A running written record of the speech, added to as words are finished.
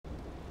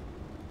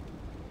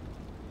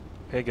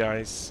Hey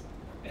guys,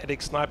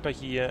 ADXsniper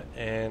here,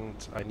 and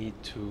I need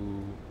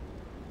to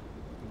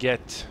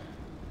get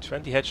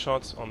 20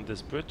 headshots on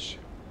this bridge,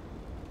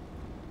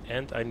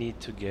 and I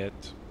need to get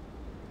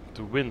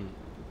to win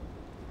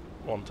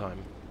one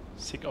time.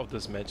 Sick of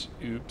this match.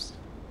 Oops,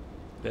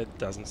 that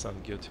doesn't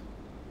sound good.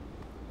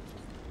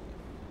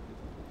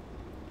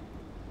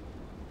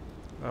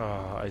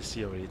 Ah, I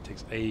see already. It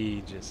takes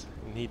ages,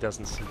 and he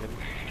doesn't see him.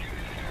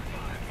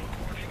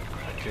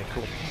 Okay,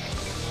 cool.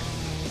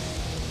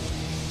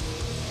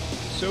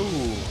 So,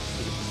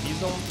 for the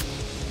B-zone,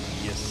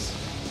 yes.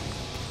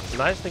 The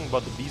nice thing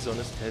about the B-zone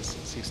is it has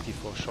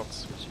 64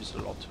 shots, which is a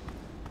lot.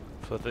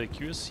 For the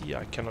accuracy,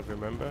 I cannot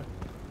remember,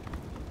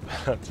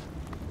 but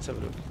let's have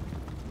a look.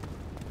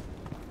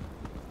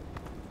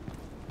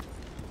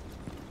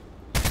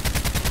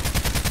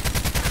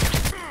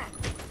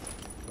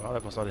 Well,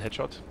 that was not a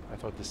headshot. I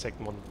thought the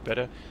second one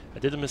better. I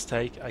did a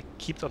mistake. I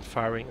kept on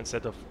firing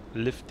instead of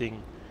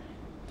lifting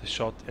the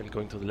shot and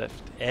going to the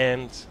left,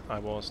 and I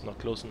was not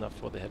close enough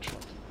for the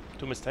headshot.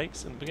 Two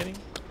mistakes in the beginning,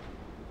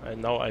 and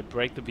now I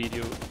break the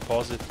video,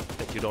 pause it,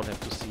 that you don't have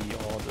to see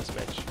all this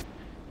match,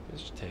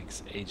 which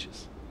takes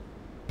ages.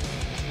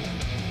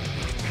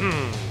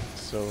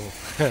 So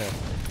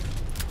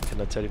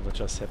cannot tell you what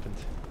just happened.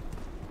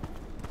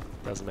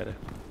 Doesn't matter.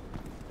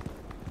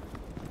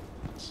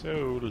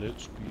 So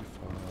let's be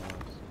fast.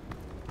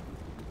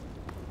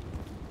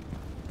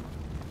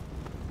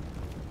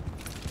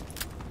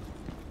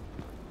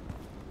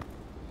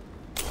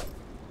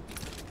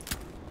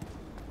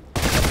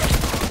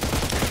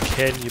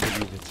 Can you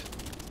believe it?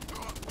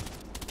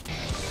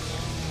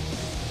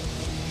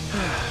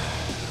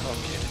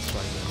 Okay, let's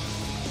try now.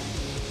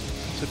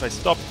 So if I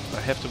stop, I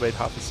have to wait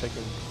half a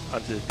second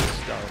until it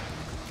goes down.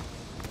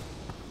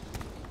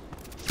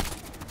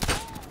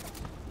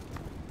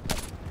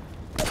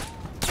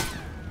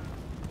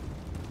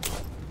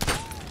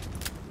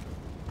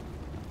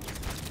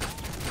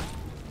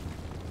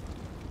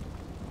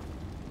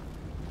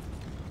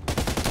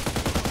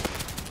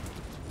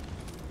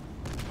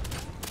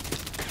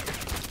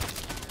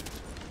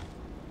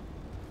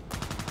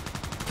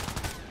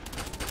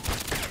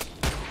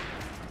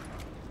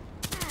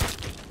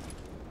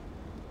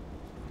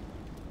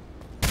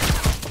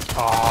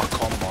 Oh,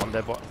 come on,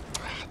 that was...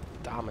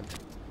 damn it.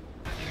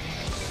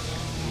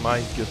 My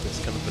goodness,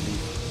 cannot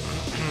believe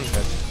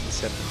that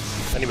this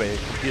happens. Anyway, I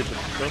completed the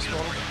first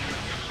one.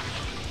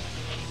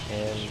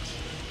 And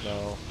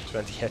now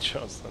 20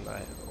 headshots, and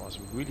I was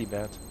really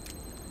bad.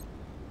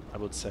 I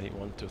would say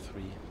 1, 2,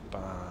 3,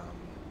 bam.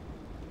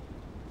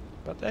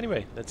 But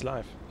anyway, that's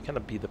life. You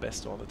cannot be the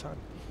best all the time.